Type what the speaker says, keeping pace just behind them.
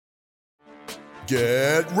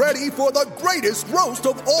Get ready for the greatest roast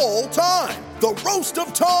of all time, the Roast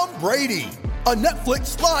of Tom Brady, a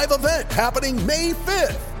Netflix live event happening May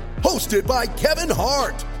 5th. Hosted by Kevin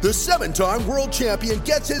Hart, the 7-time world champion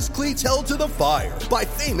gets his cleats held to the fire by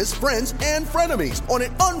famous friends and frenemies on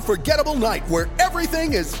an unforgettable night where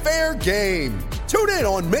everything is fair game. Tune in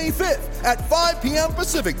on May 5th at 5 p.m.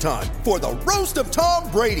 Pacific time for the Roast of Tom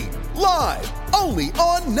Brady, live only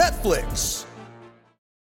on Netflix.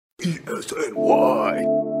 ESNY.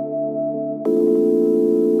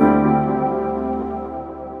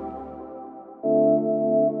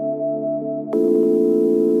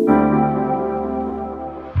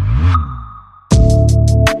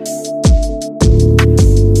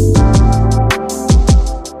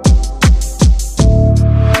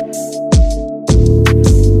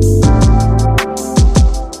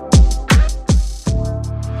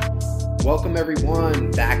 Welcome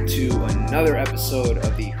everyone back to another episode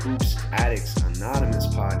of the Hoops Addicts Anonymous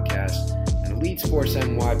podcast, an Elite Sports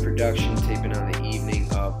NY production, taping on the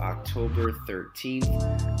evening of October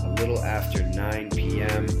 13th, a little after 9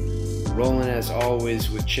 p.m. Rolling as always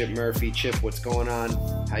with Chip Murphy. Chip, what's going on?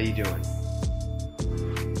 How you doing?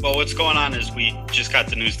 Well, what's going on is we just got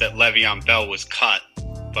the news that Le'Veon Bell was cut,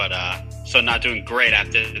 but so not doing great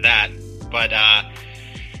after that, but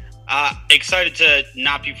excited to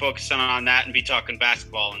not be focusing on that and be talking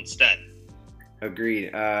basketball instead.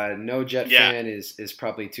 Agreed. No Jet fan is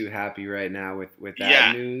probably too happy right now with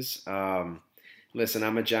that news. Listen,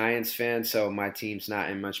 I'm a Giants fan, so my team's not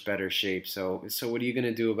in much better shape. So what are you going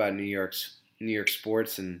to do about New York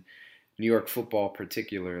sports and New York football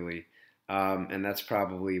particularly? And that's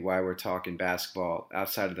probably why we're talking basketball,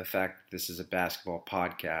 outside of the fact that this is a basketball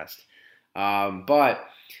podcast. But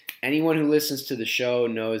anyone who listens to the show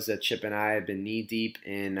knows that Chip and I have been knee-deep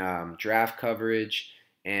in draft coverage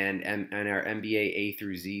and our NBA A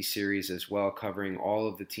through Z series as well, covering all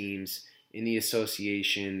of the teams in the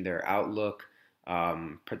association, their outlook,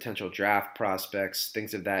 potential draft prospects,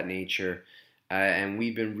 things of that nature. And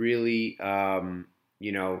we've been really,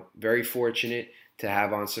 very fortunate to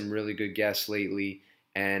have on some really good guests lately,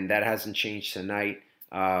 and that hasn't changed tonight.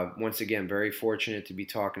 Once again, very fortunate to be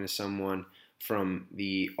talking to someone from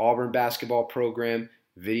the Auburn basketball program,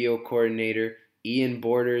 video coordinator, Ian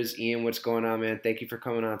Borders. Ian, what's going on, man? Thank you for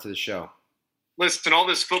coming on to the show. Listen, all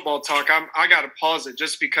this football talk, I got to pause it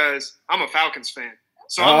just because I'm a Falcons fan.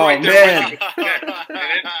 So I'm right there.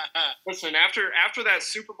 Man. Listen, after that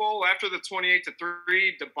Super Bowl, after the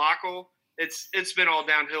 28-3 debacle, it's been all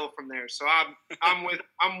downhill from there. So I'm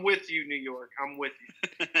with you, New York. I'm with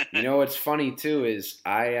you. You know what's funny too is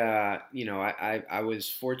I was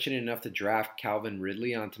fortunate enough to draft Calvin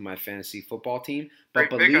Ridley onto my fantasy football team, but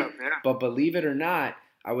believe it or not,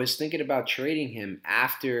 I was thinking about trading him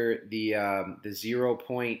after the 0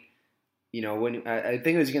 point. When I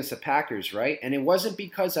think it was against the Packers, right? And it wasn't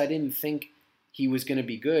because I didn't think he was going to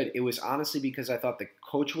be good. It was honestly because I thought the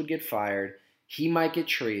coach would get fired, he might get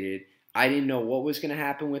traded. I didn't know what was going to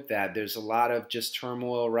happen with that. There's a lot of just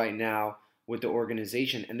turmoil right now with the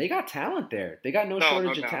organization, and they got talent there. They got no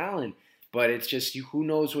shortage of talent, but it's just who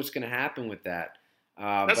knows what's going to happen with that.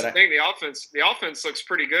 That's the thing. The offense looks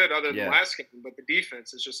pretty good other than last game, but the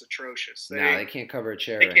defense is just atrocious. They can't cover a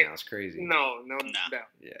chair right now. It's crazy. No doubt.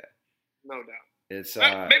 Yeah, no doubt. It's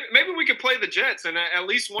maybe we could play the Jets, and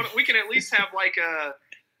we can at least have like a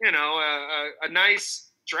nice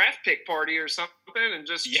draft pick party or something and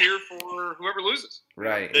just cheer for whoever loses.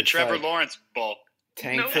 Right. The Trevor Lawrence Bowl.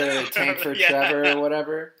 Tank for Trevor or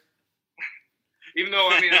whatever. Even though,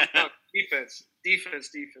 defense.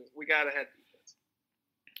 We got to have defense.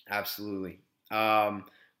 Absolutely.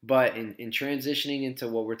 But in transitioning into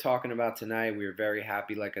what we're talking about tonight, we are very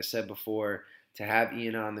happy, like I said before, to have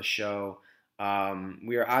Ian on the show.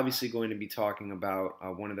 We are obviously going to be talking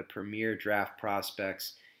about one of the premier draft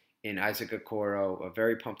prospects in Isaac Okoro.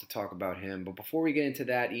 Very pumped to talk about him. But before we get into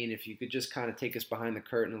that, Ian, if you could just kind of take us behind the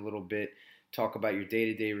curtain a little bit, talk about your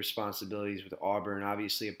day-to-day responsibilities with Auburn,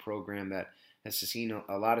 obviously a program that has seen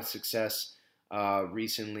a lot of success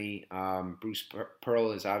recently. Bruce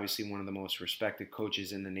Pearl is obviously one of the most respected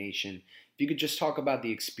coaches in the nation. If you could just talk about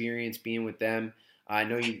the experience being with them. I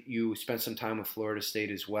know you spent some time with Florida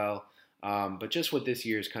State as well, but just what this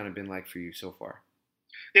year has kind of been like for you so far.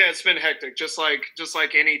 Yeah, it's been hectic, just like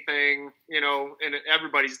anything, in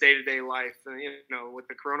everybody's day-to-day life, with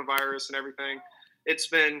the coronavirus and everything. It's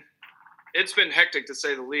been hectic to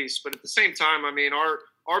say the least, but at the same time,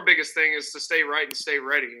 our biggest thing is to stay right and stay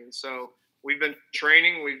ready. And so we've been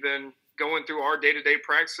training, we've been going through our day-to-day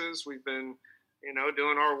practices, we've been,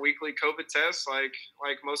 doing our weekly COVID tests like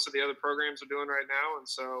most of the other programs are doing right now. And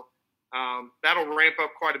so That'll ramp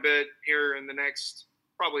up quite a bit here in the next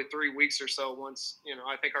probably 3 weeks or so. Once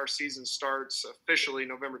I think our season starts officially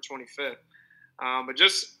November 25th. But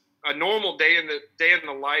just a normal day in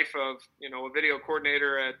the life of a video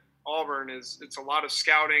coordinator at Auburn it's a lot of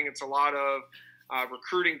scouting, it's a lot of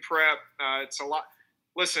recruiting prep, it's a lot.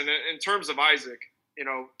 Listen, in terms of Isaac,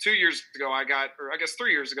 2 years ago I got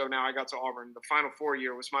 3 years ago now I got to Auburn. The Final Four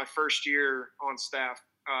year was my first year on staff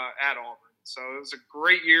at Auburn, so it was a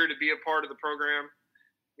great year to be a part of the program.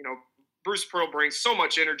 Bruce Pearl brings so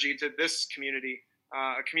much energy to this community,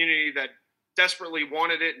 a community that desperately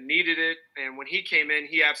wanted it and needed it. And when he came in,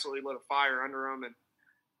 he absolutely lit a fire under him. And,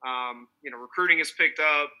 recruiting has picked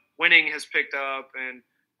up, winning has picked up, and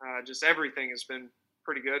just everything has been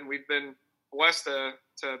pretty good. And we've been blessed to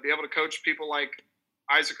be able to coach people like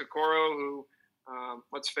Isaac Okoro, who,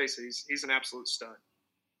 let's face it, he's an absolute stud.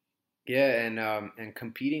 Yeah, and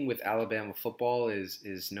competing with Alabama football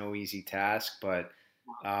is no easy task, but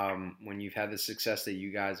when you've had the success that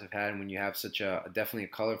you guys have had, and when you have such definitely a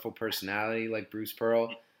colorful personality like Bruce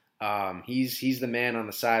Pearl, he's the man on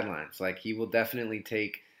the sidelines. Like, he will definitely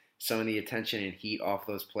take some of the attention and heat off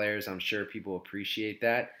those players. I'm sure people appreciate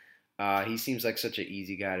that. He seems like such an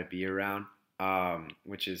easy guy to be around,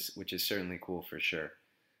 which is certainly cool for sure.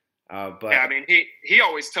 But yeah, I mean, he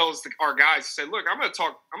always tells our guys, say, look, I'm gonna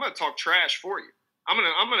talk trash for you. I'm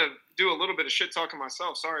gonna do a little bit of shit talking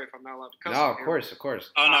myself. Sorry if I'm not allowed to cuss. No, of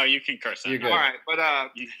course. Oh no, you can curse. You're good. All right, but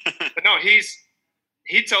no, he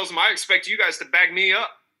tells them, I expect you guys to back me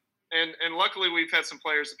up, and luckily we've had some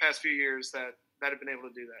players the past few years that have been able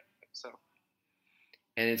to do that. So.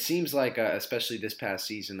 And it seems like, especially this past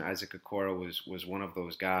season, Isaac Okoro was one of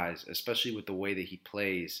those guys, especially with the way that he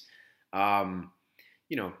plays.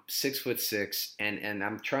 6'6", and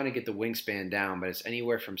I'm trying to get the wingspan down, but it's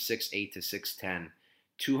anywhere from 6'8" to 6'10",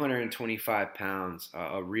 225 pounds,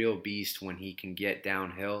 a real beast when he can get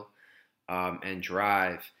downhill and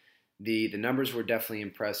drive. The numbers were definitely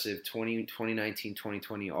impressive. 2019,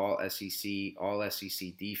 2020, all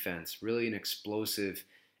SEC defense. Really an explosive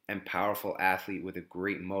and powerful athlete with a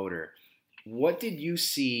great motor. What did you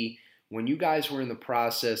see when you guys were in the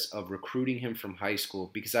process of recruiting him from high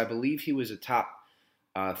school? Because I believe he was a top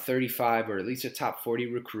 35 or at least a top 40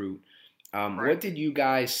 recruit. Right. What did you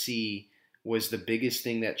guys see was the biggest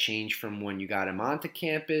thing that changed from when you got him onto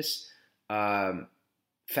campus?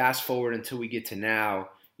 Fast forward until we get to now,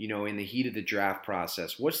 in the heat of the draft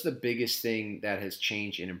process. What's the biggest thing that has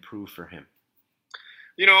changed and improved for him?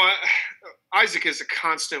 Isaac is a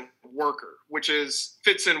constant worker, which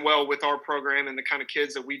fits in well with our program and the kind of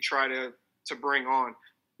kids that we try to bring on.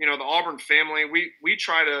 The Auburn family, we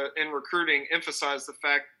try to, in recruiting, emphasize the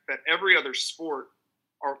fact that every other sport,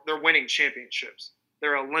 they're winning championships.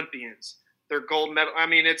 They're Olympians. They're gold medal. I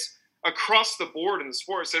mean, it's across the board in the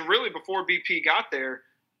sports. And really, before BP got there,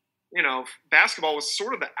 basketball was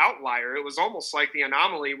sort of the outlier. It was almost like the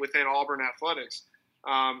anomaly within Auburn athletics.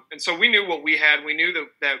 And so we knew what we had. We knew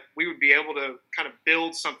that we would be able to kind of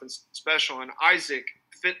build something special. And Isaac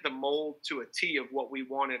fit the mold to a T of what we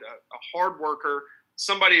wanted, a hard worker,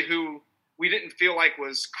 somebody who we didn't feel like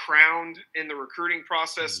was crowned in the recruiting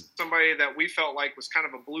process, somebody that we felt like was kind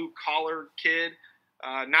of a blue-collar kid,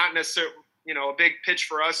 not necessarily, a big pitch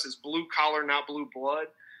for us is blue-collar, not blue blood.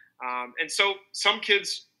 And so some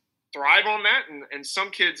kids thrive on that, and some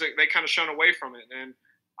kids, they kind of shun away from it. And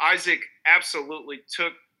Isaac absolutely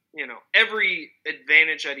took, every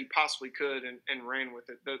advantage that he possibly could and ran with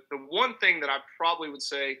it. The one thing that I probably would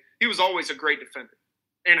say, he was always a great defender.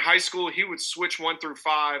 In high school, he would switch 1 through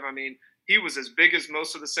 5. I mean, he was as big as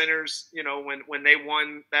most of the centers, when they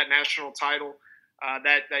won that national title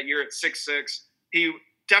that year at 6'6". He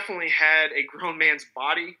definitely had a grown man's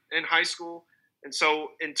body in high school. And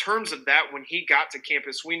so in terms of that, when he got to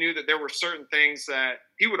campus, we knew that there were certain things that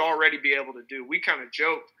he would already be able to do. We kind of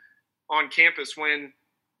joked on campus when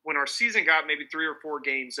our season got maybe 3 or 4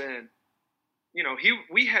 games in,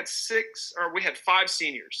 we had 5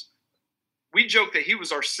 seniors. We joked that he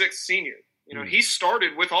was our 6th senior. He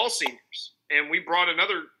started with all seniors, and we brought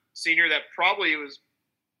another senior that probably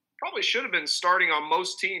should have been starting on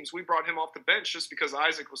most teams. We brought him off the bench just because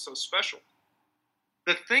Isaac was so special.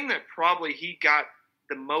 The thing that probably he got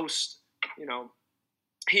the most,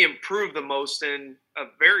 he improved the most in a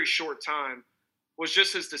very short time was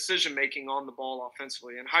just his decision-making on the ball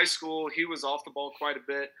offensively. In high school, he was off the ball quite a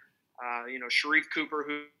bit. Sharif Cooper,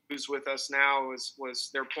 who's with us now, was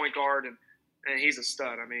their point guard, and he's a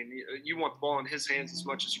stud. I mean, you want the ball in his hands as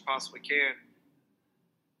much as you possibly can.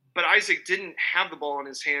 But Isaac didn't have the ball in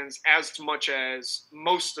his hands as much as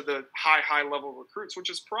most of the high-level recruits, which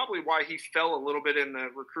is probably why he fell a little bit in the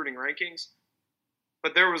recruiting rankings.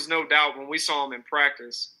 but there was no doubt when we saw him in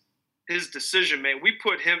practice, his decision making. We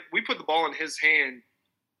put the ball in his hand.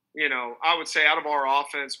 I would say out of our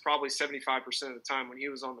offense, probably 75% of the time when he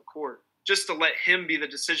was on the court, just to let him be the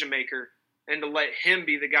decision maker and to let him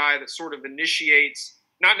be the guy that sort of initiates,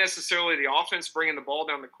 not necessarily the offense bringing the ball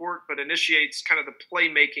down the court, but initiates kind of the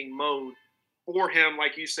playmaking mode for him,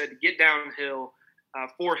 like you said, to get downhill,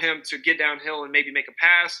 for him to get downhill and maybe make a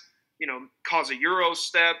pass, cause a Euro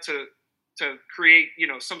step to create,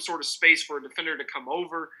 some sort of space for a defender to come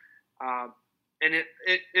over. And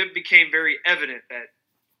it became very evident that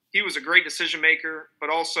he was a great decision maker, but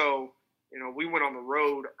also, we went on the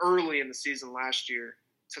road early in the season last year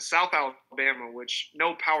to South Alabama, which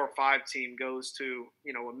no Power 5 team goes to,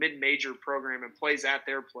 a mid-major program and plays at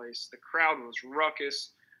their place. The crowd was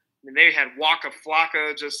ruckus. I mean, they had Waka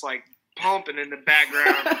Flocka just like pumping in the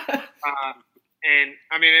background. And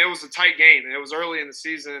I mean, it was a tight game. It was early in the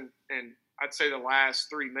season, and I'd say the last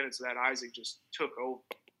 3 minutes of that, Isaac just took over.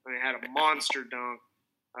 I mean, had a monster dunk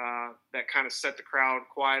that kind of set the crowd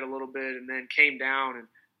quiet a little bit, and then came down and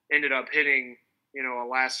ended up hitting, a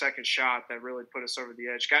last-second shot that really put us over the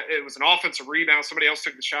edge. It was an offensive rebound. Somebody else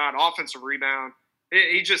took the shot. Offensive rebound.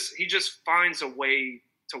 He just finds a way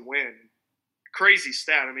to win. Crazy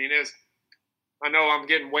stat. I mean, I know I'm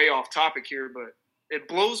getting way off topic here, but it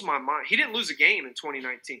blows my mind. He didn't lose a game in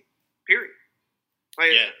 2019. Period.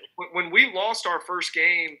 When we lost our first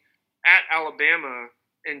game at Alabama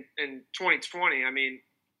in 2020, I mean,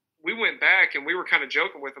 we went back and we were kind of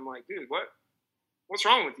joking with him, like, dude, what's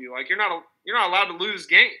wrong with you? Like, you're not allowed to lose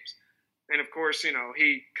games. And of course, he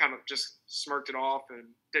kind of just smirked it off and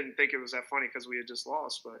didn't think it was that funny because we had just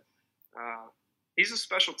lost. But he's a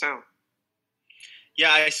special talent.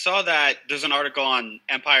 Yeah, I saw that there's an article on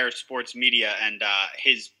Empire Sports Media, and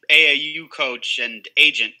his AAU coach and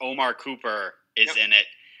agent, Omar Cooper, is in it.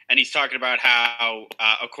 And he's talking about how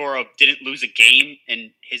Okoro didn't lose a game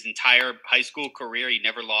in his entire high school career. He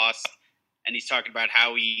never lost. And he's talking about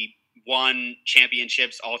how he won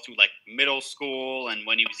championships all through like middle school, and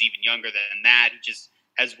when he was even younger than that, he just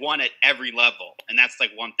has won at every level. And that's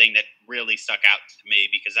like one thing that really stuck out to me,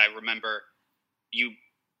 because I remember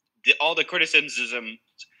all the criticism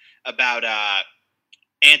about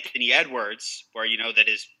Anthony Edwards, where that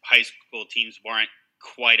his high school teams weren't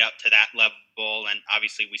quite up to that level, and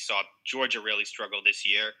obviously we saw Georgia really struggle this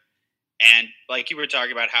year. And like you were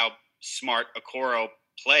talking about how smart Okoro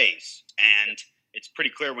plays, and it's pretty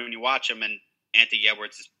clear when you watch him, and Anthony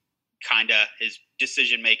Edwards is his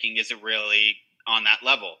decision making isn't really on that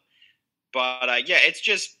level. But it's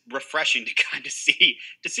just refreshing to kind of see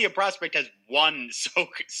a prospect has won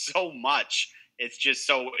so much. It's just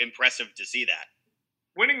so impressive to see that.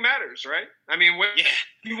 Winning matters, right? I mean,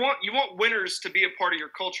 you want winners to be a part of your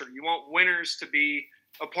culture. You want winners to be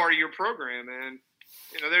a part of your program, and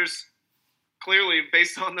there's clearly,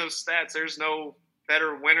 based on those stats, there's no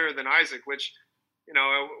better winner than Isaac, which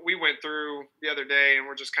we went through the other day, and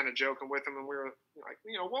we're just kind of joking with him, and we were like,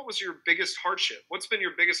 what was your biggest hardship? What's been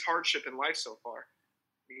your biggest hardship in life so far?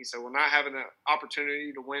 And he said, well, not having the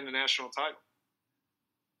opportunity to win a national title.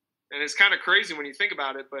 And it's kind of crazy when you think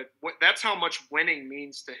about it, but that's how much winning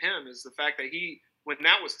means to him, is the fact that when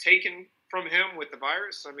that was taken from him with the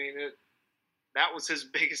virus, I mean, that was his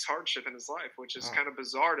biggest hardship in his life, which is kind of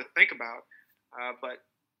bizarre to think about. But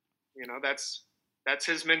that's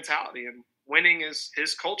his mentality, and winning is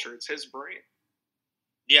his culture. It's his brand.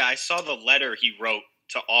 Yeah, I saw the letter he wrote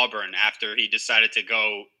to Auburn after he decided to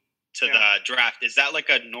go to the draft. Is that like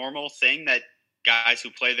a normal thing that guys who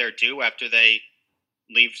play there do after they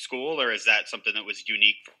leave school, or is that something that was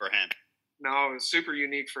unique for him? No, it was super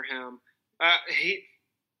unique for him.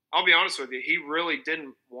 I'll be honest with you, he really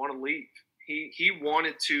didn't want to leave. He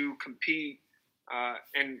wanted to compete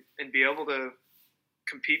and be able to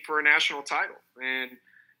compete for a national title. And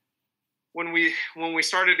when we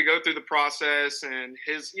started to go through the process, and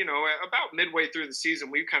his, about midway through the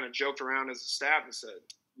season, we kind of joked around as a staff and said,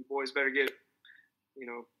 you boys better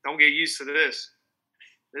don't get used to this.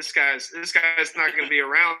 This guy's not going to be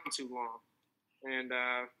around too long. And,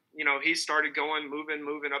 he started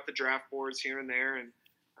moving up the draft boards here and there. And,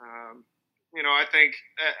 I think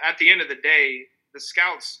at the end of the day, the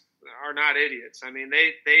scouts are not idiots. I mean,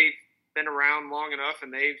 they've been around long enough,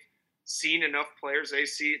 and they've seen enough players.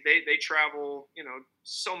 They travel,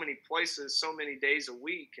 so many places, so many days a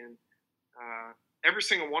week. And every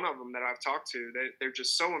single one of them that I've talked to, they're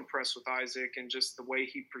just so impressed with Isaac and just the way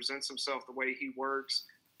he presents himself, the way he works.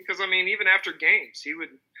 Because, I mean, even after games, he would,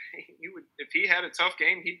 if he had a tough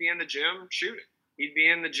game, he'd be in the gym shooting. He'd be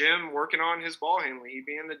in the gym working on his ball handling. He'd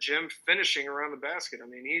be in the gym finishing around the basket. I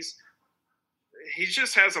mean, he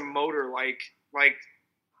just has a motor like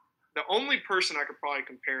the only person I could probably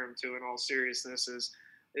compare him to in all seriousness is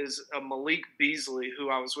a Malik Beasley, who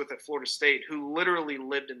I was with at Florida State, who literally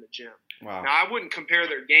lived in the gym. Wow. Now, I wouldn't compare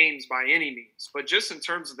their games by any means, but just in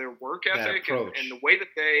terms of their work ethic and the way that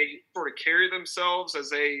they sort of carry themselves as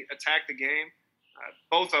they attack the game,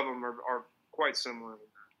 both of them are quite similar.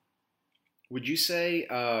 Would you say,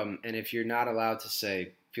 and if you're not allowed to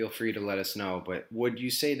say, feel free to let us know, but would you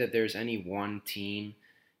say that there's any one team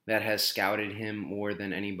that has scouted him more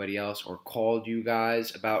than anybody else or called you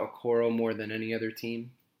guys about Okoro more than any other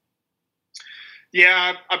team?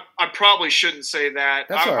 Yeah, I probably shouldn't say that.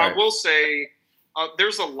 That's all right. I will say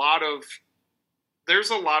there's a lot of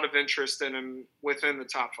interest in him within the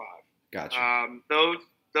top 5. Gotcha.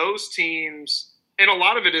 Those teams, and a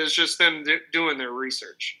lot of it is just them doing their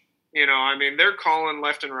research. I mean, they're calling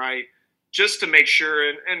left and right just to make sure.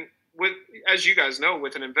 And with, as you guys know,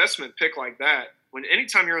 with an investment pick like that,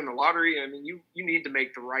 anytime you're in the lottery, I mean, you need to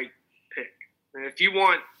make the right pick. And if you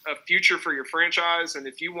want a future for your franchise, and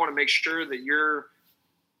if you want to make sure that you're,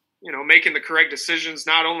 making the correct decisions,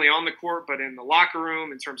 not only on the court, but in the locker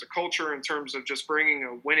room, in terms of culture, in terms of just bringing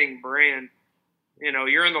a winning brand,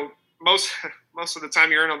 you're in the most of the time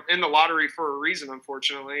you're in the lottery for a reason,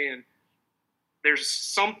 unfortunately. And there's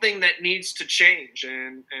something that needs to change.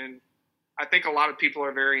 And I think a lot of people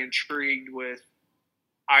are very intrigued with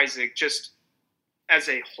Isaac just as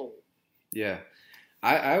a whole. Yeah.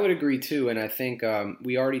 I would agree too, and I think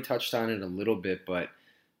we already touched on it a little bit, but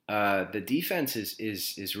the defense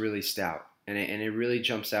is really stout, and it really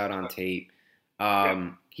jumps out on tape.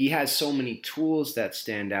 He has so many tools that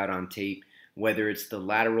stand out on tape, whether it's the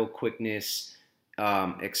lateral quickness,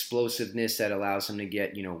 explosiveness that allows him to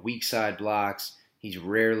get weak side blocks. He's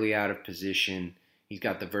rarely out of position. He's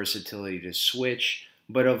got the versatility to switch.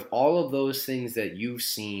 But of all of those things that you've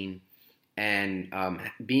seen, and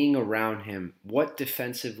being around him, what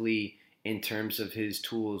defensively, in terms of his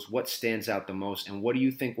tools, what stands out the most, and what do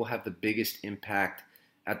you think will have the biggest impact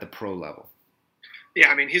at the pro level? Yeah,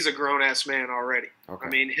 I mean, he's a grown-ass man already. Okay. I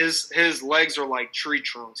mean, his legs are like tree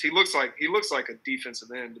trunks. He looks like a defensive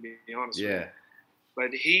end, to be honest with you.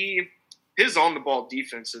 But his on-the-ball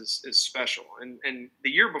defense is special. And the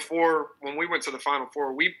year before, when we went to the Final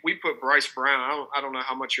Four, we put Bryce Brown. I don't know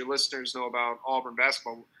how much your listeners know about Auburn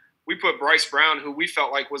basketball. We put Bryce Brown, who we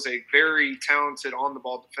felt like was a very talented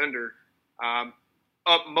on-the-ball defender,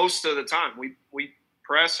 up most of the time. We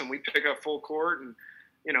press and we pick up full court, and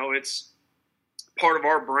it's part of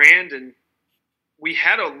our brand. And we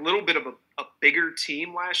had a little bit of a bigger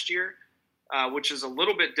team last year, which is a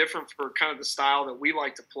little bit different for kind of the style that we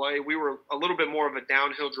like to play. We were a little bit more of a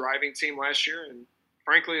downhill driving team last year, and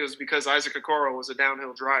frankly, it was because Isaac Okoro was a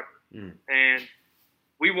downhill driver. And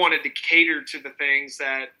we wanted to cater to the things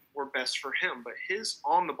that were best for him. But his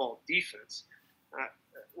on-the-ball defense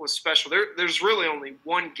was special. There's really only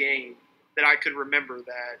one game that I could remember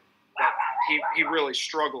that he really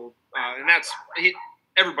struggled, and that's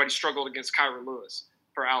everybody struggled against Kyra Lewis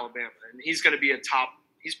for Alabama, and he's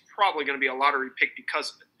probably going to be a lottery pick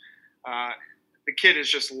because of it. The kid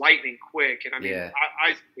is just lightning quick, and I mean,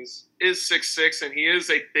 I is 6'6", and he is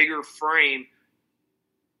a bigger frame,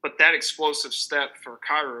 but that explosive step for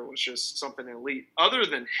Kyra was just something elite. Other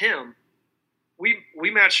than him, we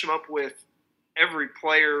matched him up with every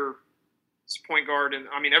player's point guard, and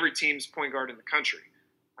I mean every team's point guard in the country.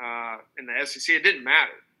 In the SEC, it didn't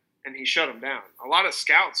matter, and he shut him down. A lot of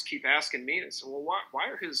scouts keep asking me, and say, well, why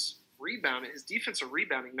are his defensive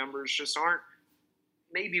rebounding numbers just aren't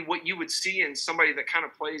maybe what you would see in somebody that kind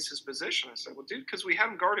of plays his position? I said, well, dude, because we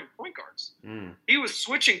haven't guarded point guards. He was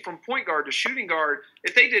switching from point guard to shooting guard.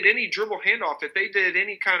 If they did any dribble handoff, if they did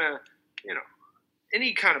any kind of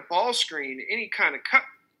ball screen, any kind of cut,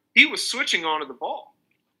 he was switching onto the ball.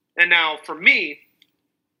 And now for me,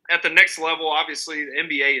 at the next level, obviously the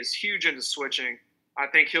NBA is huge into switching. I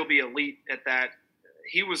think he'll be elite at that.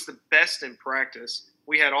 He was the best in practice.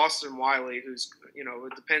 We had Austin Wiley, who's,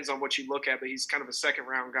 it depends on what you look at, but he's kind of a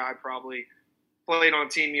second-round guy probably. Played on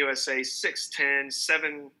Team USA, 6'10",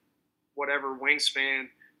 7 whatever wingspan.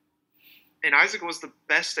 And Isaac was the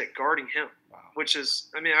best at guarding him, which is,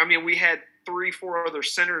 I mean, we had 3-4 other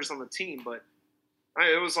centers on the team, but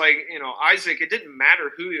it was like, Isaac, it didn't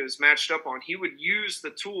matter who he was matched up on. He would use the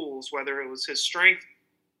tools, whether it was his strength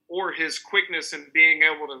or his quickness and being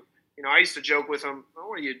able to, I used to joke with him,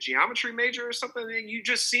 oh, are you a geometry major or something? And you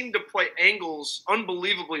just seem to play angles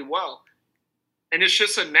unbelievably well. And it's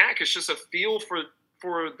just a knack. It's just a feel for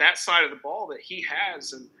that side of the ball that he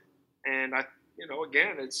has. And I,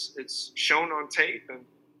 again, it's shown on tape. And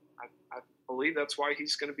I believe that's why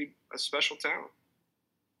he's going to be a special talent.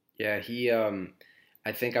 Yeah, he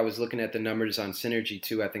I think I was looking at the numbers on Synergy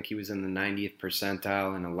too. I think he was in the 90th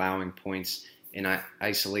percentile in allowing points in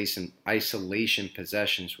isolation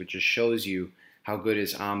possessions, which just shows you how good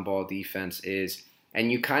his on-ball defense is.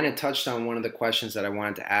 And you kind of touched on one of the questions that I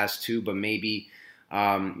wanted to ask too, but maybe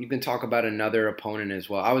you can talk about another opponent as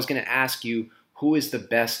well. I was going to ask you, who is the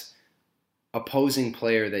best opposing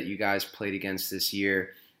player that you guys played against this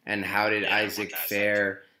year, and how did Isaac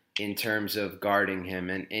fare in terms of guarding him?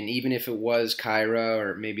 And even if it was Kira,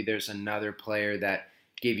 or maybe there's another player that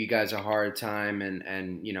gave you guys a hard time,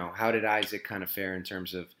 and how did Isaac kind of fare in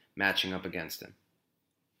terms of matching up against him?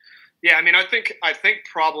 Yeah, I mean, I think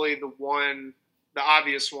probably the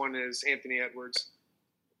obvious one is Anthony Edwards.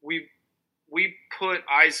 We put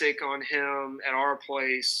Isaac on him at our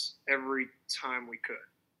place every time we could,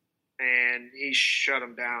 and he shut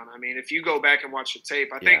him down. I mean, if you go back and watch the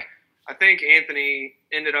tape, I think Anthony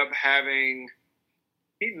ended up having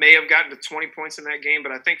 – he may have gotten to 20 points in that game,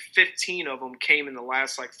 but I think 15 of them came in the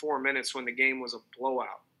last 4 minutes when the game was a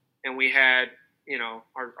blowout, and we had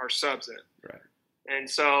our subs in. Right.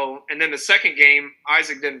 And then the second game,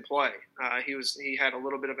 Isaac didn't play. He had a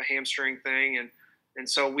little bit of a hamstring thing, and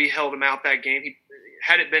so we held him out that game.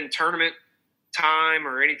 Had it been tournament time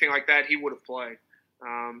or anything like that, he would have played.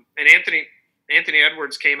 And Anthony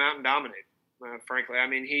Edwards came out and dominated. Frankly, I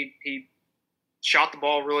mean, he shot the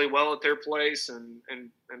ball really well at their place and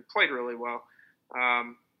played really well.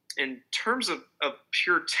 In terms of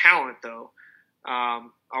pure talent, though,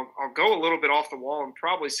 I'll go a little bit off the wall and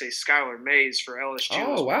probably say Skylar Mays for LSU.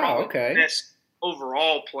 Oh, wow, okay. The best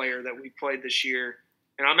overall player that we played this year.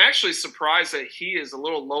 And I'm actually surprised that he is a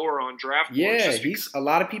little lower on draft boards. Yeah, a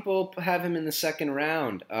lot of people have him in the second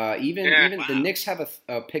round. Even the Knicks have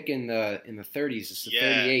a pick in the 30s. It's the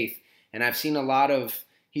 38th, and I've seen a lot of.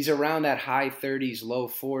 He's around that high 30s, low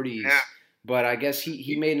 40s. Yeah. But I guess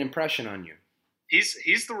he made an impression on you.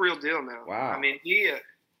 He's the real deal now. Wow. I mean, he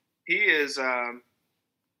is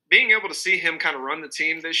being able to see him kind of run the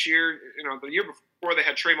team this year. The year before they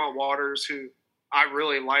had Tremont Waters, who I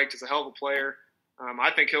really liked as a hell of a player.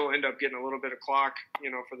 I think he'll end up getting a little bit of clock,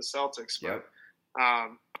 for the Celtics. But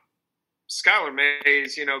Skylar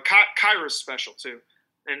Mays, Kyra's special too.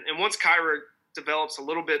 And once Kyra develops a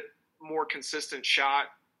little bit more consistent shot,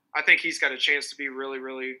 I think he's got a chance to be really,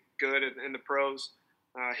 really good in the pros.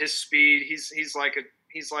 His speed, he's like a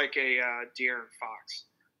De'Aaron Fox.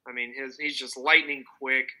 I mean, he's just lightning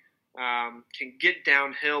quick. Can get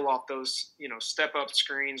downhill off those step up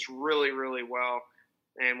screens really, really well.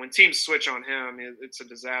 And when teams switch on him, it's a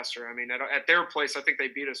disaster. I mean, at their place, I think they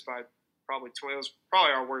beat us by probably 20. It was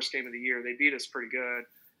probably our worst game of the year. They beat us pretty good,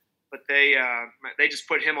 but they just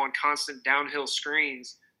put him on constant downhill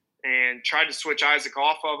screens and tried to switch Isaac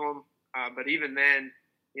off of him. But even then,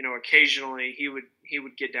 occasionally he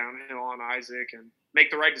would get downhill on Isaac and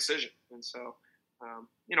make the right decision. And so,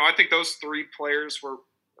 I think those three players were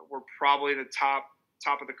probably the top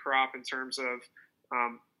of the crop in terms of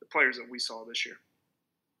the players that we saw this year.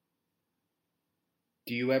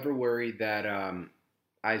 Do you ever worry that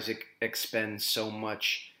Isaac expends so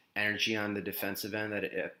much energy on the defensive end that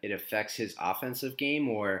it affects his offensive game,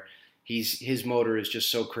 or his motor is just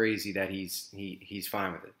so crazy that he's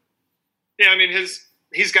fine with it? Yeah, I mean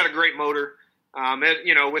he's got a great motor.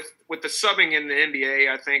 With the subbing in the NBA,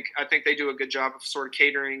 I think they do a good job of sort of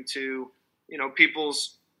catering to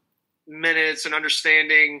people's minutes and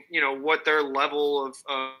understanding what their level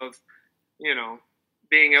of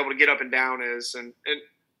being able to get up and down is. And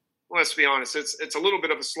let's be honest, it's a little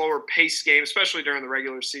bit of a slower pace game, especially during the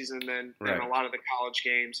regular season than a lot of the college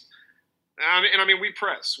games. I mean, we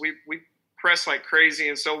press press like crazy,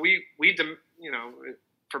 and so we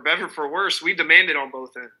for better or for worse, we demand it on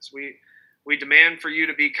both ends. We demand for you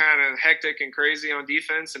to be kind of hectic and crazy on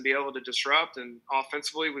defense and be able to disrupt, and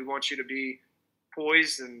offensively, we want you to be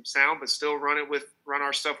poised and sound, but still run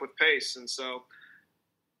our stuff with pace. And so,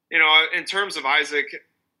 in terms of Isaac,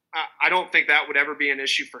 I don't think that would ever be an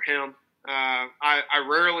issue for him. I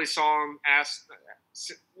rarely saw him ask,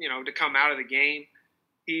 to come out of the game.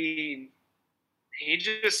 He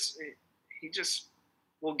just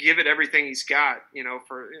will give it everything he's got.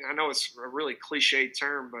 I know it's a really cliched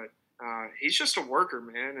term, but he's just a worker,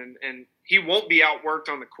 man, and he won't be outworked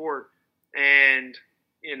on the court. And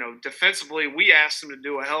defensively, we asked him to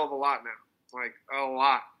do a hell of a lot now, like a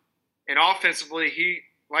lot. And offensively, he,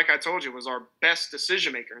 like I told you, was our best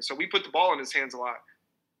decision maker. And so we put the ball in his hands a lot.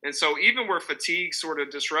 And so even where fatigue sort of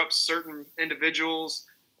disrupts certain individuals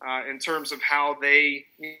in terms of how they,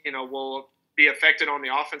 will be affected on the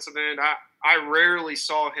offensive end, I rarely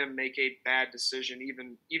saw him make a bad decision,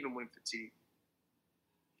 even when fatigued.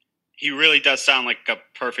 He really does sound like a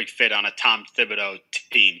perfect fit on a Tom Thibodeau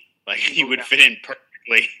team. Like he would fit in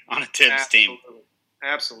perfectly on a Tibbs team.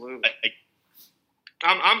 Absolutely.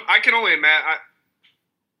 I can only imagine.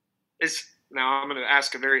 Now I'm going to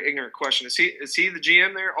ask a very ignorant question. Is he the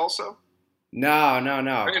GM there also? No.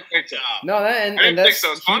 I didn't think so. No, I didn't think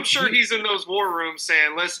so. I'm sure he's in those war rooms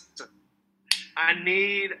saying, "Listen, I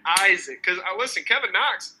need Isaac." Because listen, Kevin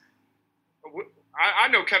Knox. I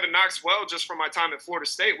know Kevin Knox well just from my time at Florida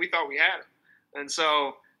State. We thought we had him, and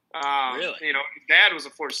so really, his dad was a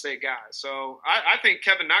Florida State guy. So I think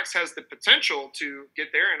Kevin Knox has the potential to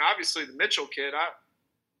get there, and obviously the Mitchell kid.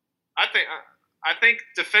 I think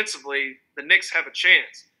defensively the Knicks have a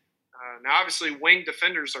chance. Now, obviously, wing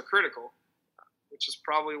defenders are critical, which is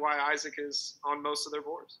probably why Isaac is on most of their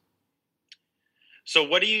boards. So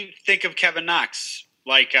what do you think of Kevin Knox?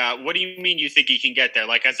 Like, what do you mean you think he can get there?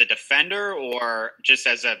 Like as a defender or just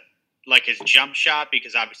as his jump shot?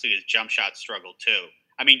 Because obviously his jump shot struggled too.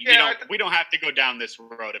 I mean, we don't have to go down this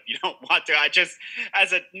road if you don't want to.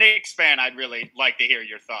 As a Knicks fan, I'd really like to hear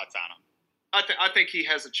your thoughts on him. I think he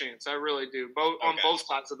has a chance. I really do. On both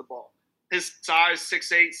sides of the ball. His size,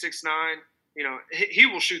 6'8", 6'9", he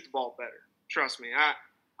will shoot the ball better. Trust me.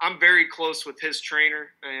 I'm very close with his trainer,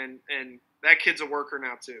 and that kid's a worker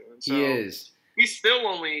now too. And so he is. He's still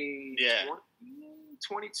only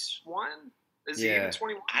 21. Is he even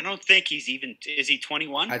 21? I don't think he's even. Is he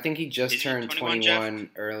 21? I think he just turned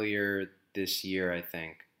 21 earlier this year. I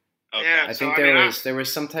think. Okay. Yeah, I think there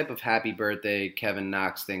was some type of happy birthday Kevin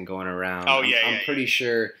Knox thing going around. Oh I'm pretty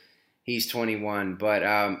sure he's 21, but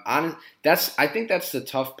I think that's the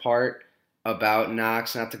tough part about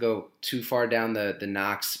Knox. Not to go too far down the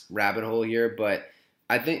Knox rabbit hole here, but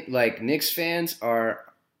I think like Knicks fans are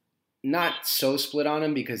not so split on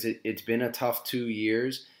him because it's been a tough 2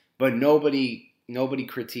 years, but nobody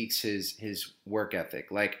critiques his work ethic.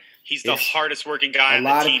 Like he's the hardest working guy on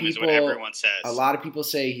the team is what everyone says. A lot of people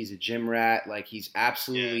say he's a gym rat. Like he's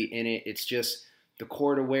absolutely in it. It's just the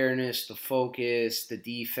court awareness, the focus, the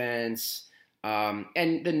defense. And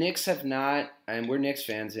the Knicks have not, and we're Knicks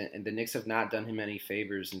fans, and the Knicks have not done him any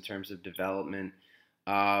favors in terms of development.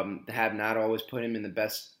 Have not always put him in the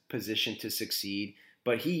best position to succeed.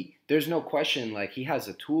 But there's no question, like he has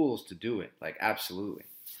the tools to do it. Like absolutely.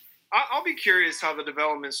 I'll be curious how the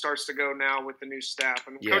development starts to go now with the new staff.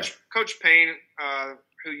 I mean, Coach Payne,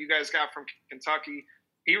 who you guys got from Kentucky,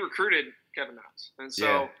 he recruited Kevin Knox, and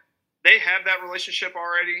so they have that relationship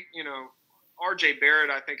already. R.J. Barrett,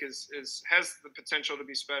 I think, has the potential to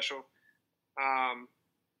be special.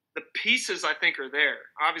 The pieces, I think, are there.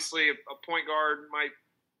 Obviously, a point guard might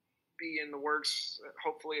be in the works,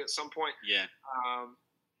 hopefully at some point. Yeah.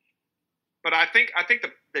 But I think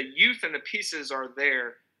the youth and the pieces are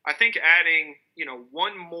there. I think adding,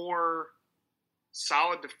 one more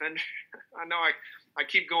solid defender. I know I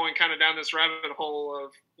keep going kind of down this rabbit hole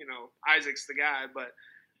of, Isaac's the guy, but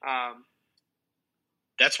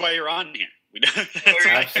that's why you're on here.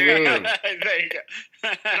 Absolutely. There you go.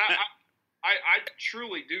 I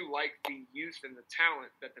truly do like the youth and the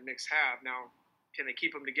talent that the Knicks have. Now, can they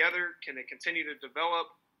keep them together? Can they continue to develop?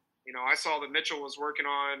 I saw that Mitchell was working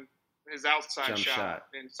on his outside shot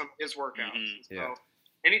in some of his workouts. Mm-hmm. So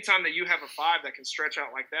anytime that you have a five that can stretch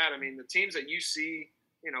out like that, I mean, the teams that you see,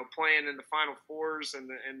 playing in the Final Fours and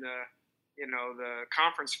the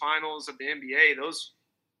conference finals of the NBA,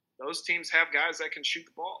 those teams have guys that can shoot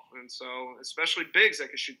the ball. And so, especially bigs that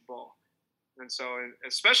can shoot the ball. And so,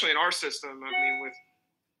 especially in our system, I mean, with,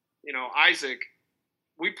 Isaac,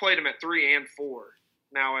 we played him at 3 and 4.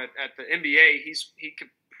 Now at the NBA, he's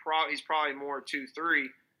probably more 2-3.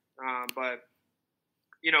 But,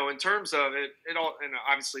 in terms of it all, and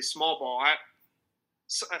obviously small ball,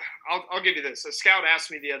 I'll give you this. A scout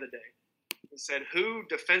asked me the other day. He said, who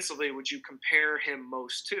defensively would you compare him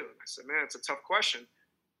most to? And I said, man, it's a tough question.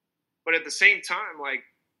 But at the same time, like,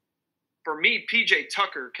 for me, PJ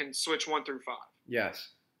Tucker can switch 1 through 5. Yes.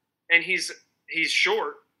 And he's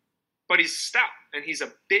short, but he's stout. And he's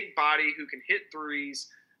a big body who can hit threes.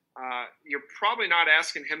 You're probably not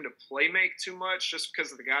asking him to play make too much just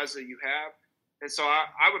because of the guys that you have. And so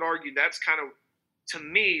I would argue that's kind of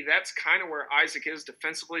where Isaac is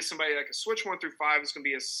defensively. Somebody that can switch 1 through 5 is going to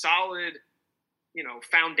be a solid,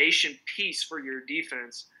 foundation piece for your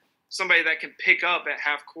defense. Somebody that can pick up at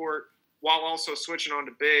half court while also switching on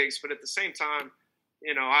to bigs. But at the same time,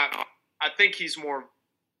 I think he's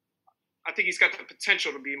got the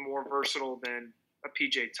potential to be more versatile than a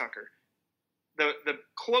PJ Tucker. The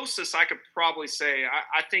closest I could probably say,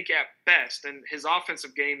 I think at best, and his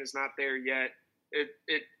offensive game is not there yet.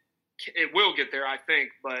 It will get there, I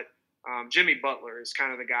think. But Jimmy Butler is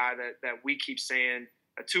kind of the guy that we keep saying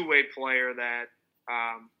a two-way player that,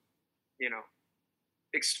 you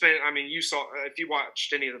saw, if you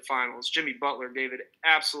watched any of the finals, Jimmy Butler gave it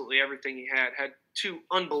absolutely everything he had two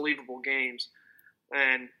unbelievable games.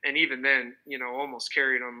 And even then, almost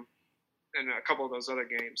carried him in a couple of those other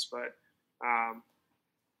games. But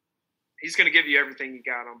he's going to give you everything you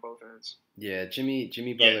got on both ends. Yeah,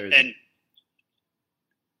 Jimmy Butler is –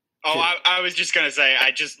 I was just going to say,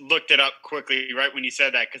 I just looked it up quickly right when you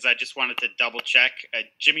said that because I just wanted to double check.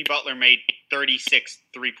 Jimmy Butler made 36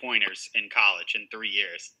 3-pointers in college in 3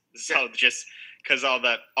 years. So just because all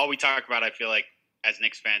we talk about, I feel like, as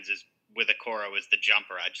Knicks fans is with Okoro is the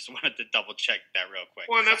jumper. I just wanted to double check that real quick.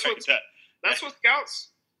 Well, and that's what the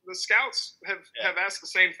scouts have asked the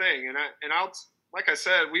same thing. And I'll like I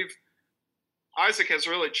said, Isaac has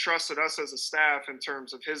really trusted us as a staff in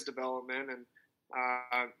terms of his development, and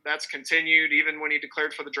that's continued even when he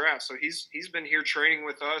declared for the draft. So he's been here training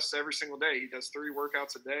with us every single day. He does 3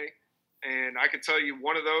 workouts a day, and I can tell you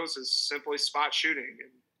one of those is simply spot shooting.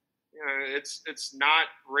 And it's not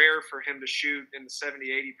rare for him to shoot in the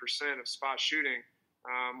 70-80% of spot shooting,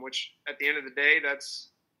 which at the end of the day, that's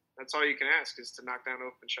all you can ask is to knock down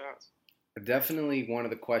open shots. Definitely one of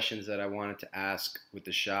the questions that I wanted to ask with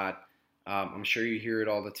the shot. I'm sure you hear it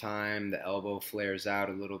all the time. The elbow flares out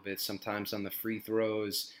a little bit. Sometimes on the free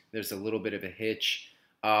throws, there's a little bit of a hitch.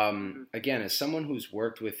 Again, as someone who's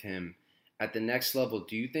worked with him at the next level,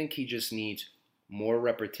 do you think he just needs more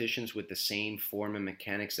repetitions with the same form and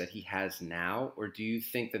mechanics that he has now? Or do you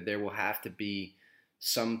think that there will have to be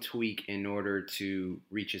some tweak in order to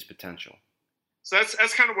reach his potential? So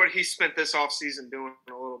that's kind of what he spent this offseason doing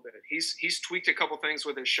a little bit. He's tweaked a couple things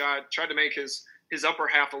with his shot, tried to make his upper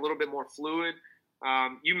half a little bit more fluid.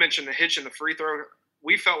 You mentioned the hitch in the free throw.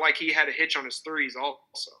 We felt like he had a hitch on his threes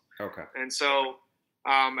also. Okay. And so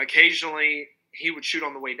occasionally he would shoot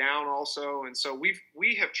on the way down also. And so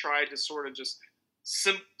we have tried to sort of just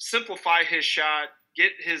simplify his shot,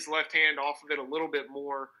 get his left hand off of it a little bit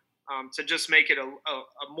more to just make it a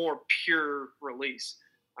more pure release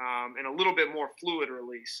and a little bit more fluid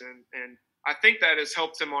release. And I think that has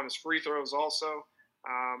helped him on his free throws also.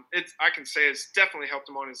 I can say it's definitely helped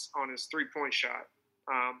him on his 3-point shot.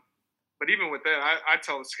 But even with that, I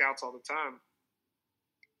tell the scouts all the time,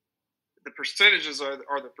 the percentages are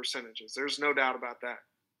the percentages. There's no doubt about that.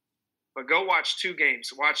 But go watch 2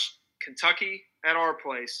 games. Watch Kentucky at our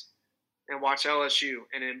place and watch LSU.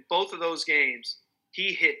 And in both of those games,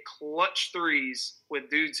 he hit clutch threes with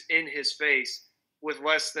dudes in his face with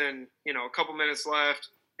less than, a couple minutes left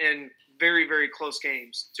in very, very close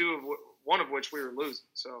games, one of which we were losing.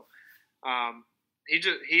 So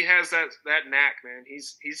he has that knack, man.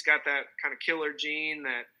 He's got that kind of killer gene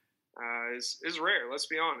that is rare. Let's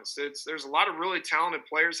be honest. There's a lot of really talented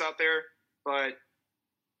players out there, but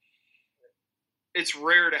it's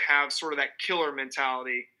rare to have sort of that killer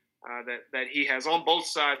mentality that he has on both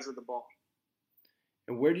sides of the ball.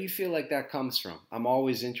 And where do you feel like that comes from? I'm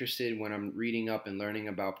always interested when I'm reading up and learning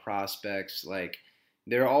about prospects. Like,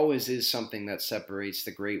 there always is something that separates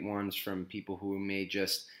the great ones from people who may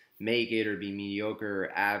just make it or be mediocre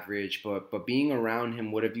or average. But being around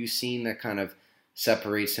him, what have you seen that kind of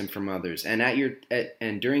separates him from others?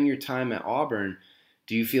 And during your time at Auburn,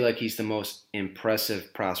 do you feel like he's the most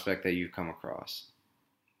impressive prospect that you've come across?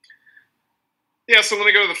 Yeah, so let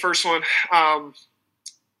me go to the first one.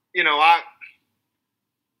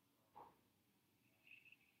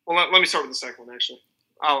 Let me start with the second one, actually.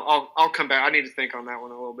 I'll come back. I need to think on that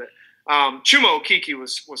one a little bit. Chuma Okeke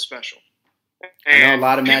was special. And I know a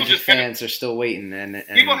lot of Magic fans are still waiting. And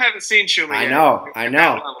people haven't seen Chuma yet. I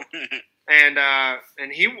know.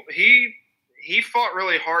 And he fought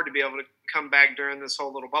really hard to be able to come back during this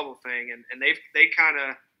whole little bubble thing, and they kind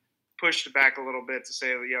of pushed it back a little bit to say,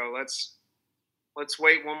 yo, let's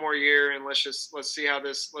wait one more year and let's see how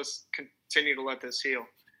let's continue to let this heal.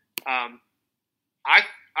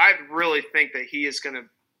 I really think that he is going to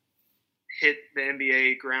hit the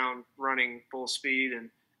NBA ground running full speed, and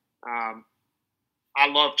I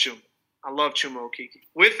love Chuma. I love Chuma Okeke.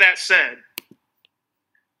 With that said,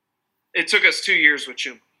 it took us 2 years with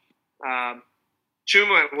Chuma.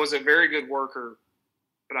 Chuma was a very good worker,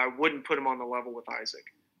 but I wouldn't put him on the level with Isaac.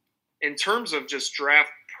 In terms of just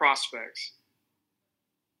draft prospects,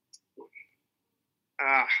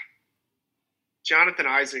 Jonathan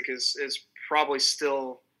Isaac is probably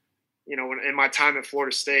still, in my time at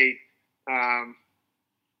Florida State,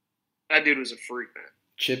 that dude was a freak, man.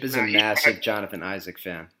 Chip is a massive Jonathan Isaac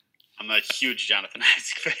fan. I'm a huge Jonathan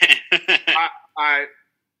Isaac fan. I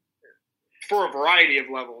for a variety of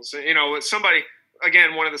levels. Somebody,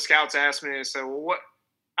 again, one of the scouts asked me, they said, well,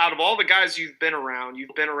 out of all the guys you've been around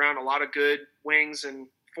a lot of good wings and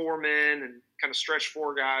foremen and kind of stretch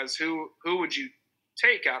four guys. Who would you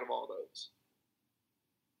take out of all those?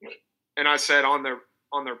 And I said on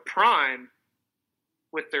their prime,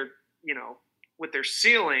 with their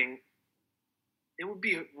ceiling, it would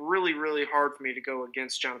be really, really hard for me to go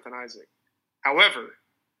against Jonathan Isaac. However,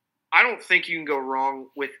 I don't think you can go wrong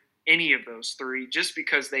with any of those three just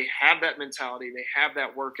because they have that mentality, they have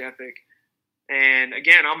that work ethic. And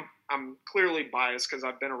again, I'm clearly biased because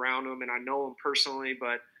I've been around them and I know them personally,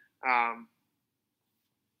 but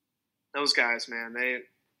those guys, man,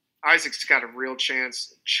 Isaac's got a real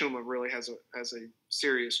chance. Chuma really has a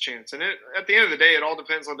serious chance. And at the end of the day, it all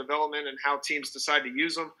depends on development and how teams decide to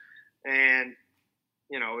use them. And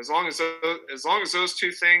as long as those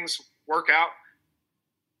two things work out,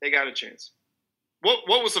 they got a chance. What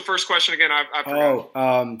was the first question again? I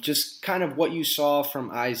forgot. Just kind of what you saw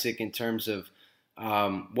from Isaac in terms of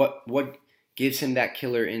what gives him that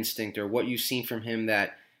killer instinct, or what you've seen from him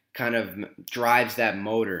that kind of drives that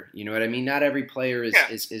motor. You know what I mean? Not every player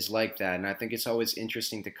is like that, and I think it's always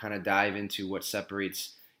interesting to kind of dive into what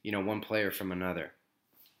separates one player from another.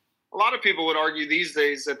 A lot of people would argue these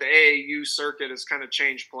days that the AAU circuit has kind of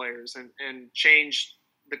changed players and changed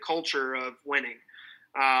the culture of winning.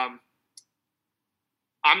 I'm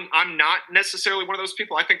not necessarily one of those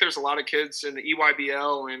people. I think there's a lot of kids in the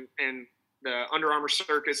EYBL and the Under Armour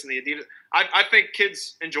circus and the Adidas. I think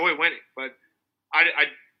kids enjoy winning, but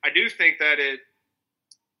I do think that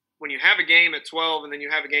when you have a game at 12 and then you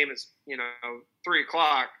have a game at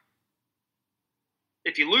 3:00,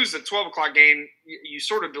 if you lose the 12 o'clock game, you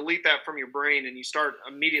sort of delete that from your brain and you start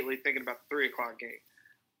immediately thinking about the 3 o'clock game.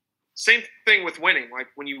 Same thing with winning. Like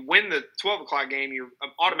when you win the 12 o'clock game, you're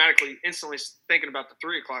automatically instantly thinking about the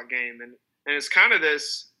 3 o'clock game. And it's kind of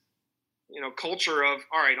this, culture of,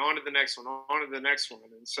 all right, on to the next one, on to the next one.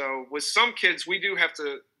 And so with some kids, we do have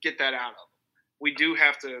to get that out of them. We do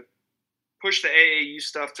have to push the AAU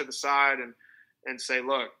stuff to the side and say,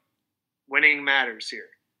 look, winning matters here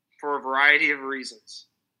for a variety of reasons.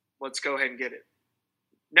 Let's go ahead and get it.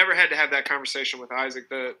 Never had to have that conversation with Isaac.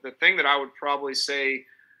 The thing that I would probably say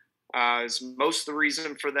is most of the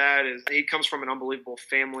reason for that is he comes from an unbelievable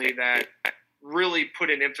family that really put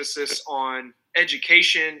an emphasis on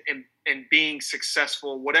education and being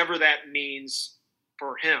successful, whatever that means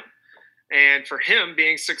for him. And for him,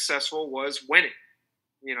 being successful was winning,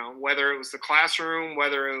 whether it was the classroom,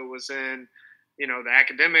 whether it was in, the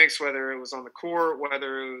academics, whether it was on the court,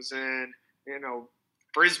 whether it was in,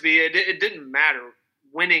 Frisbee, it didn't matter.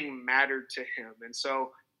 Winning mattered to him. And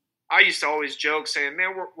so I used to always joke saying,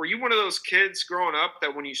 man, were you one of those kids growing up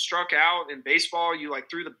that when you struck out in baseball, you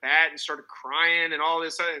threw the bat and started crying and all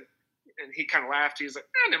this? And he kind of laughed. He was like,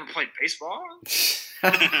 I never played baseball.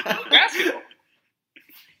 Basketball.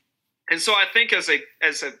 And so I think as a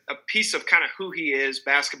piece of kind of who he is,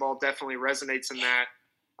 basketball definitely resonates in that.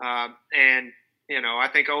 I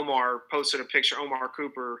think Omar posted a picture. Omar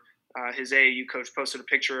Cooper, his AAU coach, posted a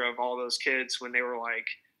picture of all those kids when they were like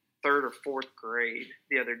 3rd or 4th grade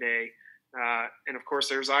the other day. And of course,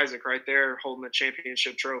 there's Isaac right there holding the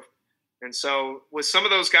championship trophy. And so with some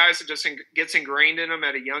of those guys, it just gets ingrained in them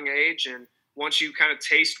at a young age. And once you kind of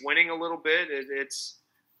taste winning a little bit, it's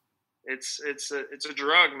a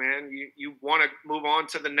drug, man. You want to move on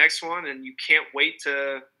to the next one, and you can't wait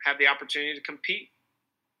to have the opportunity to compete.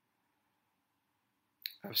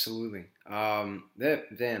 Absolutely.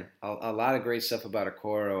 Dan, a lot of great stuff about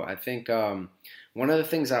Okoro. I think one of the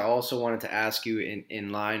things I also wanted to ask you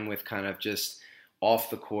in line with kind of just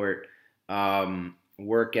off the court,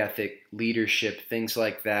 work ethic, leadership, things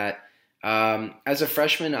like that. As a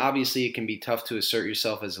freshman, obviously it can be tough to assert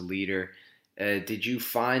yourself as a leader. Did you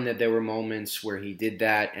find that there were moments where he did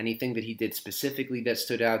that? Anything that he did specifically that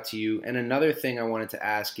stood out to you? And another thing I wanted to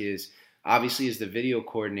ask is, obviously as the video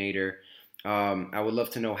coordinator, I would love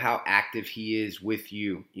to know how active he is with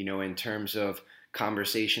you, in terms of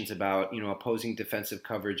conversations about, opposing defensive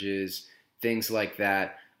coverages, things like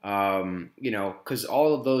that. Because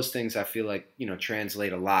all of those things I feel like,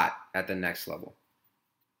 translate a lot at the next level.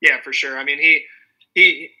 Yeah, for sure. I mean,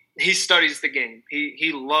 he studies the game.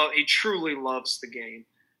 He truly loves the game.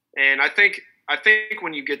 And I think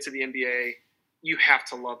when you get to the NBA, you have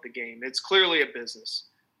to love the game. It's clearly a business.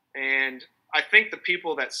 And I think the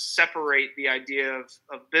people that separate the idea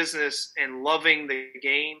of business and loving the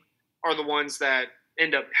game are the ones that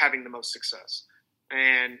end up having the most success.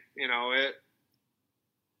 And,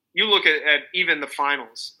 you look at even the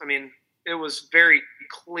finals. I mean, it was very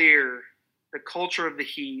clear the culture of the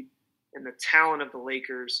Heat and the talent of the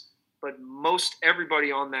Lakers, but most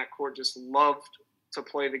everybody on that court just loved to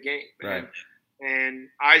play the game. Right. And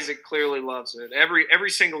Isaac clearly loves it. Every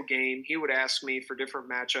single game, he would ask me for different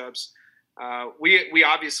matchups. We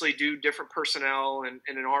obviously do different personnel, and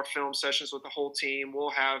in our film sessions with the whole team, we'll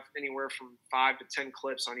have anywhere from 5 to 10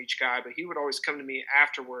 clips on each guy. But he would always come to me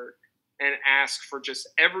afterward and ask for just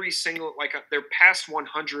every single, like their past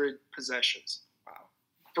 100 possessions.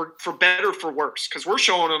 Wow. For better, for worse, because we're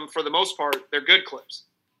showing them, for the most part, they're good clips.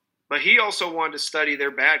 But he also wanted to study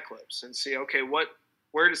their bad clips and see, okay,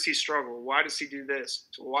 where does he struggle? Why does he do this?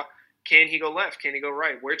 Can he go left? Can he go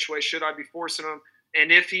right? Which way should I be forcing him?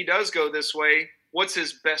 And if he does go this way, what's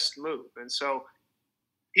his best move? And so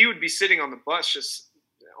he would be sitting on the bus just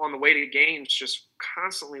on the way to games, just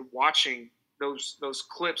constantly watching those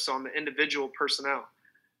clips on the individual personnel.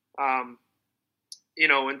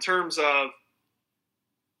 In terms of,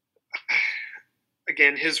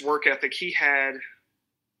 again, his work ethic, he had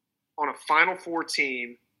on a Final Four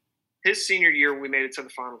team. His senior year, we made it to the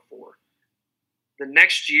Final Four. The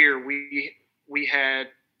next year, we had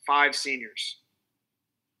 5 seniors.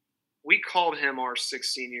 We called him our 6th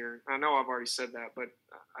senior. I know I've already said that, but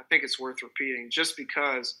I think it's worth repeating just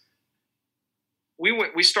because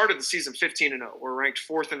we started the season 15-0. We're ranked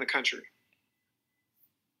 4th in the country.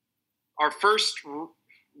 Our first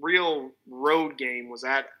real road game was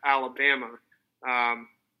at Alabama.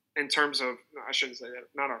 In terms of, I shouldn't say that,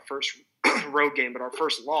 not our first road game, but our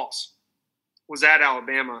first loss was at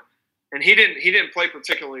Alabama, and he didn't play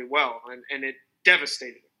particularly well, and it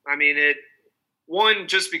devastated him. I mean, one,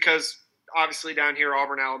 just because obviously down here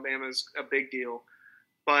Auburn, Alabama is a big deal,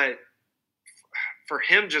 but for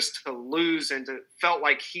him just to lose and to felt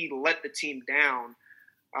like he let the team down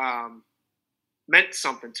meant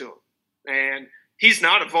something to him. And he's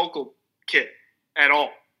not a vocal kid at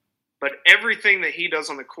all, but everything that he does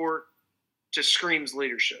on the court just screams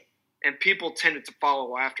leadership, and people tended to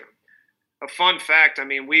follow after him. A fun fact, I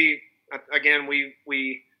mean, we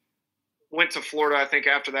went to Florida, I think,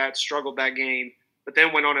 after that, struggled that game, but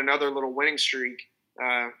then went on another little winning streak,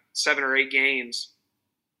 7 or 8 games.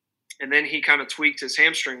 And then he kind of tweaked his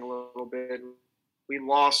hamstring a little bit. We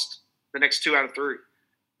lost the next 2 out of 3.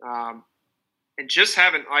 And just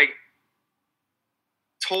haven't,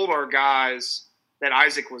 told our guys that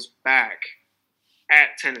Isaac was back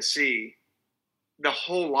at Tennessee, the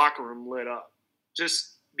whole locker room lit up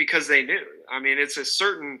just because they knew. I mean, he's a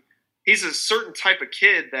certain type of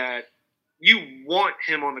kid that you want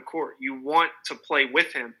him on the court. You want to play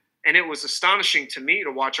with him. And it was astonishing to me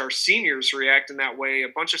to watch our seniors react in that way. A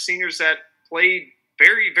bunch of seniors that played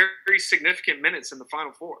very, very significant minutes in the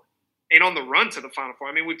Final Four and on the run to the Final Four.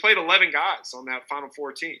 I mean, we played 11 guys on that Final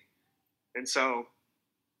Four team. And so,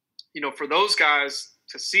 for those guys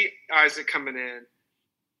to see Isaac coming in,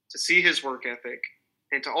 to see his work ethic,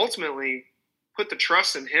 and to ultimately put the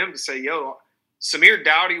trust in him to say, Samir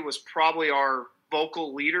Dowdy was probably our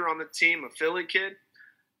vocal leader on the team, a Philly kid,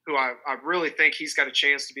 who I really think he's got a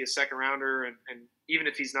chance to be a second rounder. And even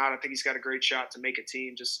if he's not, I think he's got a great shot to make a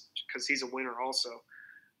team just because he's a winner also.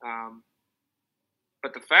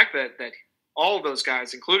 But the fact that all of those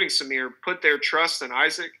guys, including Samir, put their trust in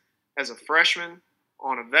Isaac as a freshman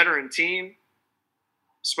on a veteran team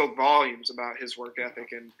spoke volumes about his work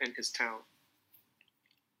ethic and his talent.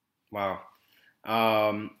 Wow.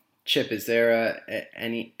 Chip, is there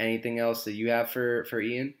anything else that you have for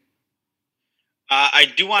Ian?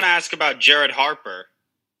 I do want to ask about Jared Harper.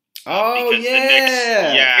 Oh,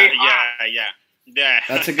 yeah. Yeah.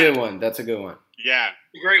 That's a good one. Yeah.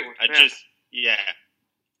 Great one.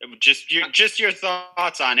 Just your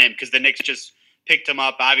thoughts on him, because the Knicks just picked him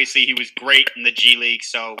up. Obviously, he was great in the G League,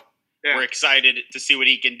 so we're excited to see what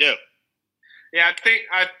he can do. Yeah,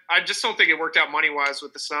 I just don't think it worked out money-wise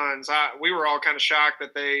with the Suns. We were all kind of shocked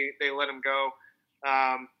that they let him go.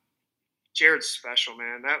 Jared's special,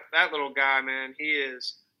 man. That little guy, man,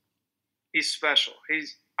 he's special.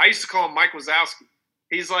 I used to call him Mike Wazowski.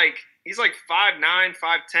 He's like 5'9",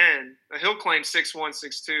 5'10". He'll claim 6'1",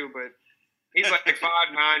 6'2", but he's like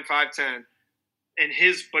 5'9", 5'10". And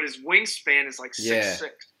his wingspan is like 6'6".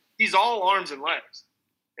 He's all arms and legs.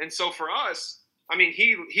 And so for us, I mean,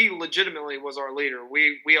 he legitimately was our leader.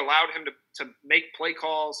 We allowed him to make play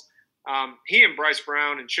calls. He and Bryce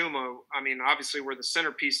Brown and Chuma, I mean, obviously were the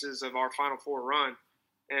centerpieces of our Final Four run.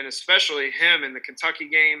 And especially him in the Kentucky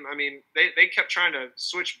game. I mean, they kept trying to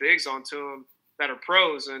switch bigs onto him that are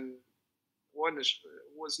pros, and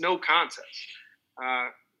was no contest.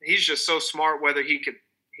 He's just so smart.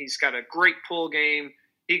 He's got a great pull game.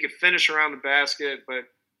 He could finish around the basket, but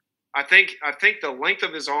I think the length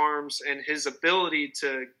of his arms and his ability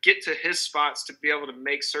to get to his spots to be able to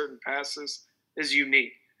make certain passes is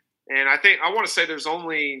unique. And I want to say there's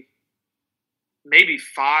only maybe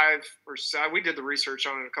 5 or 6. We did the research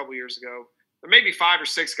on it a couple years ago. There may be 5 or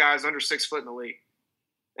 6 guys under 6 foot in the league.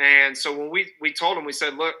 And so when we told him, we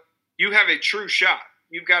said, look, you have a true shot.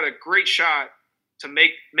 You've got a great shot to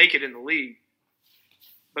make it in the league.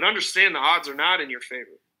 But understand the odds are not in your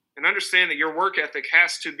favor. And understand that your work ethic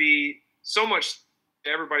has to be so much to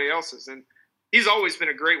everybody else's. And he's always been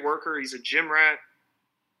a great worker. He's a gym rat.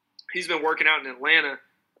 He's been working out in Atlanta,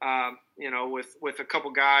 with a couple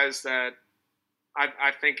guys that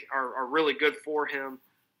I think are really good for him.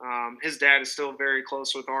 His dad is still very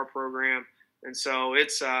close with our program. And so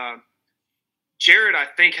it's Jared, I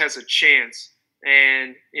think, has a chance.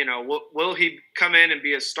 And, will he come in and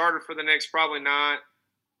be a starter for the Knicks? Probably not.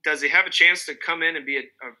 Does he have a chance to come in and be a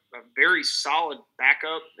very solid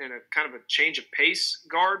backup and a kind of a change of pace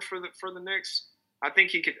guard for the Knicks? I think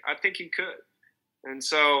he could. And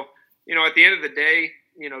so, at the end of the day,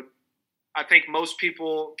 I think most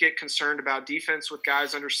people get concerned about defense with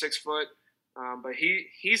guys under 6 foot. But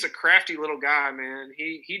he's a crafty little guy, man.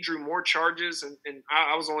 He drew more charges, and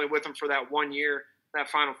I was only with him for that 1 year, that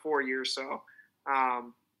Final Four year. So,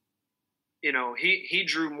 he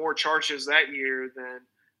drew more charges that year than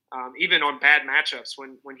even on bad matchups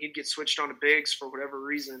when he'd get switched on to bigs for whatever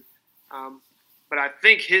reason. But I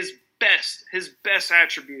think his best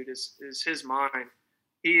attribute is his mind.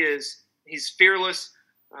 He's fearless.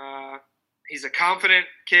 He's a confident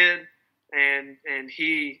kid, and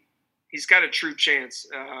he's got a true chance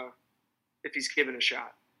if he's given a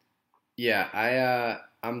shot. Yeah,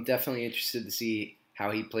 I'm definitely interested to see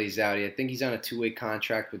how he plays out. I think he's on a 2-way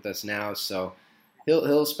contract with us now, so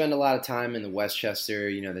he'll spend a lot of time in the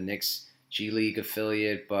Westchester, the Knicks G League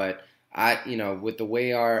affiliate. But with the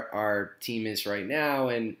way our team is right now,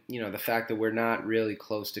 and the fact that we're not really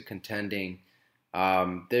close to contending,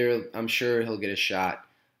 I'm sure he'll get a shot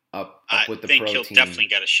up with the pro team. I think he'll definitely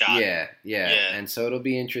get a shot. Yeah. And so it'll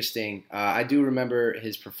be interesting. I do remember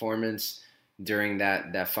his performance during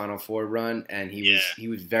that Final Four run, and he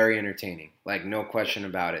was very entertaining. Like, no question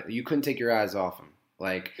about it. You couldn't take your eyes off him.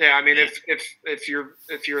 If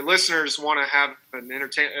your listeners want to have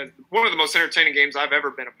one of the most entertaining games I've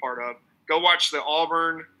ever been a part of, go watch the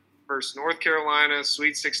Auburn versus North Carolina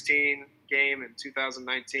Sweet 16 game in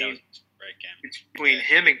 2019. That was a great game. Between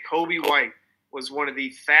him and Kobe White was one of the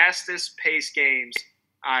fastest paced games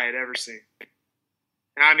I had ever seen.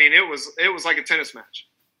 And I mean, it was like a tennis match.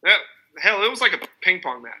 Hell, it was like a ping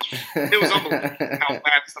pong match. It was unbelievable how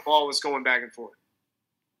fast the ball was going back and forth.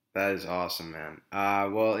 That is awesome, man.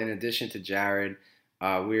 Well, in addition to Jared,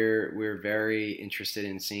 we're very interested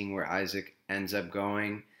in seeing where Isaac ends up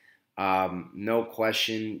going. No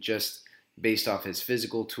question, just based off his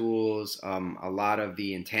physical tools, a lot of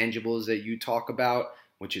the intangibles that you talk about,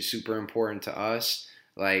 which is super important to us.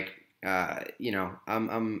 I'm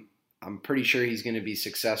pretty sure he's going to be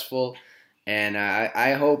successful. And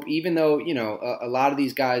I hope, even though, a lot of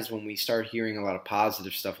these guys, when we start hearing a lot of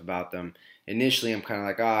positive stuff about them, initially I'm kind of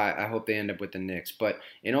like, I hope they end up with the Knicks. But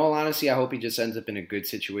in all honesty, I hope he just ends up in a good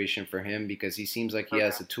situation for him, because he seems like he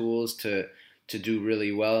has the tools to do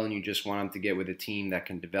really well, and you just want him to get with a team that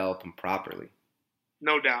can develop him properly.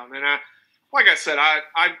 No doubt. And like I said,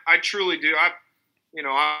 I truly do.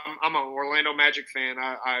 I'm an Orlando Magic fan.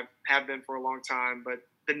 I have been for a long time. But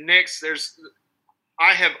the Knicks,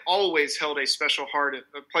 I have always held a special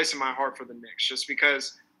place in my heart for the Knicks, just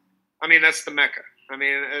because, that's the Mecca.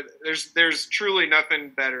 There's truly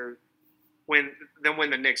nothing better than when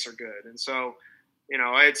the Knicks are good. And so,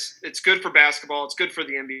 it's good for basketball. It's good for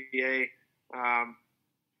the NBA.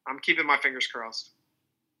 I'm keeping my fingers crossed.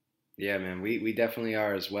 Yeah, man, we definitely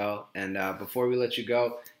are as well. And before we let you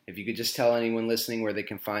go, if you could just tell anyone listening where they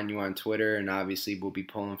can find you on Twitter, and obviously we'll be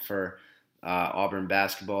pulling for Auburn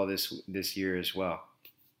basketball this year as well.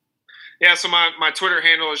 Yeah, so my Twitter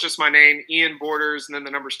handle is just my name, Ian Borders, and then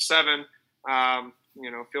the number 7.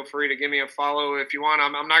 Feel free to give me a follow if you want.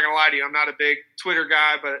 I'm not going to lie to you. I'm not a big Twitter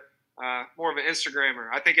guy, but more of an Instagrammer.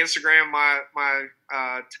 I think Instagram, my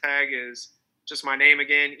tag is just my name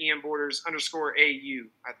again, Ian Borders _AU,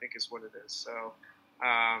 I think is what it is. So,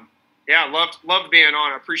 loved being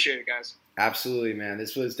on. I appreciate it, guys. Absolutely, man.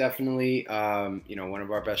 This was definitely, one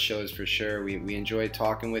of our best shows for sure. We enjoyed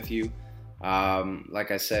talking with you.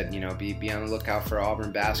 Like I said, be on the lookout for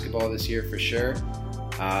Auburn basketball this year for sure.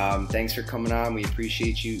 Thanks for coming on. We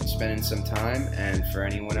appreciate you spending some time. And for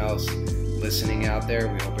anyone else listening out there,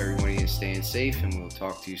 we hope everybody is staying safe, and we'll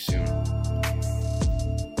talk to you soon.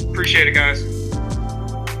 Appreciate it, guys.